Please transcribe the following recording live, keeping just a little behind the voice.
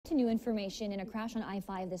to new information in a crash on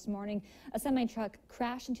I-5 this morning. A semi-truck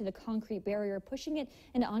crashed into the concrete barrier, pushing it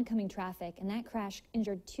into oncoming traffic, and that crash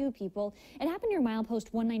injured 2 people. It happened near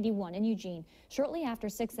milepost 191 in Eugene shortly after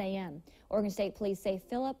 6 a.m. Oregon State Police say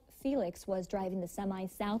Philip Felix was driving the semi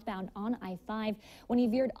southbound on I-5 when he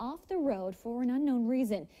veered off the road for an unknown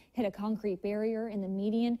reason, hit a concrete barrier in the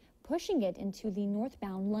median, pushing it into the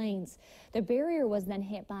northbound lanes. The barrier was then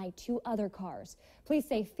hit by 2 other cars. Police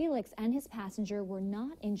say Felix and his passenger were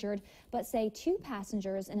not injured, but say 2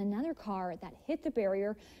 passengers in another car that hit the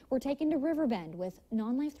barrier were taken to Riverbend with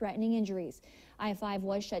non-life-threatening injuries. I-5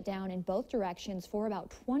 was shut down in both directions for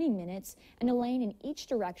about 20 minutes, and a lane in each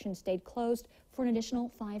direction stayed closed for an additional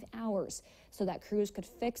 5 hours so that crews could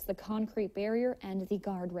fix the concrete barrier and the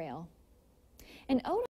guardrail. And